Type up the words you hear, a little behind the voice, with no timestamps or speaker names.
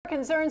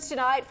concerns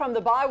tonight from the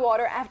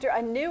Bywater after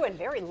a new and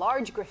very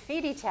large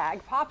graffiti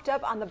tag popped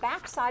up on the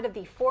backside of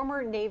the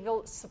former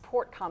Naval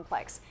Support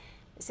Complex.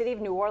 The city of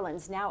New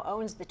Orleans now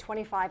owns the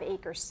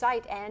 25-acre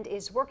site and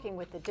is working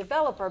with the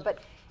developer. But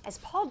as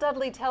Paul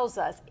Dudley tells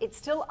us, it's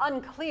still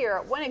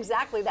unclear when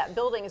exactly that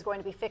building is going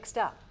to be fixed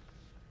up.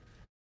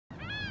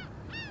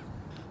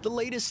 The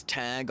latest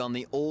tag on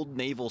the old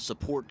Naval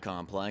Support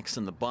Complex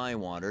in the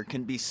Bywater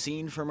can be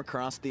seen from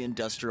across the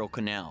Industrial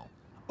Canal.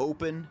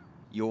 Open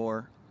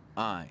your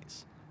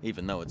eyes.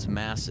 Even though it's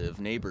massive,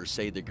 neighbors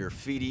say the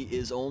graffiti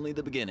is only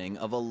the beginning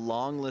of a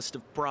long list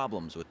of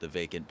problems with the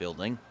vacant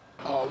building.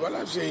 Well,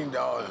 I've seen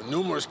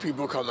numerous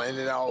people come in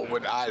and out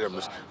with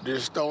items. They're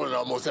stolen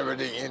almost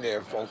everything in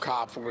there, from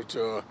copper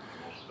to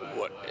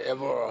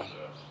whatever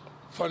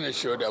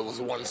furniture that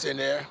was once in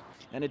there.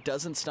 And it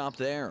doesn't stop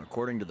there.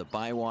 According to the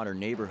Bywater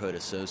Neighborhood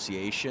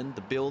Association,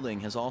 the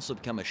building has also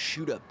become a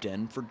shoot-up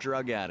den for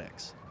drug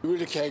addicts. You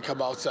really can't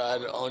come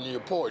outside on your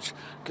porch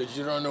because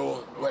you don't know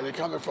where they're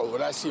coming from.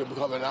 When I see them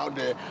coming out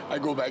there, I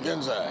go back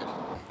inside.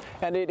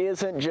 And it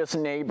isn't just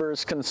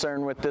neighbors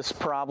concerned with this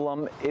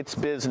problem, it's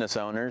business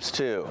owners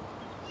too.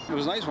 It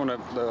was nice when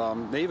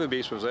the Navy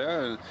base was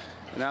there,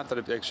 and after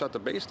they shut the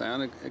base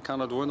down, it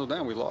kind of dwindled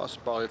down. We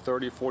lost probably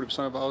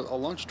 30–40% of our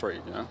lunch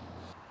trade, you know.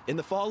 In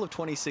the fall of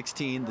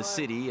 2016, the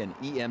city and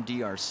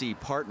EMDRC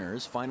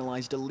partners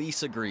finalized a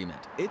lease agreement.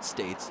 It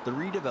states the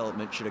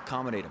redevelopment should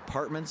accommodate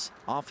apartments,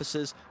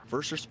 offices,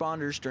 first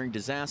responders during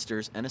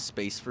disasters, and a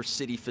space for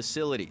city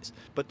facilities.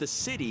 But the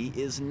city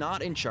is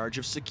not in charge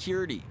of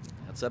security.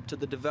 That's up to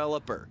the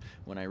developer.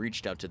 When I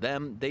reached out to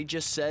them, they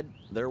just said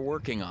they're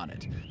working on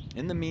it.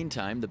 In the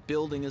meantime, the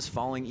building is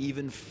falling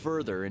even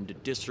further into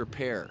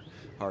disrepair.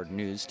 Hard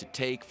news to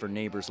take for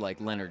neighbors like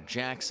Leonard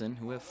Jackson,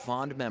 who have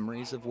fond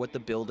memories of what the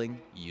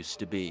building used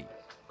to be.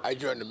 I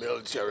joined the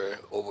military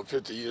over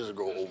 50 years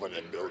ago over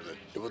that building.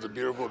 It was a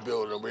beautiful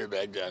building way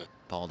back then.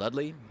 Paul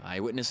Dudley,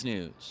 Eyewitness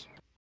News.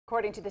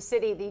 According to the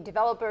city, the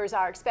developers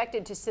are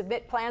expected to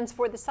submit plans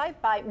for the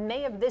site by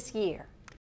May of this year.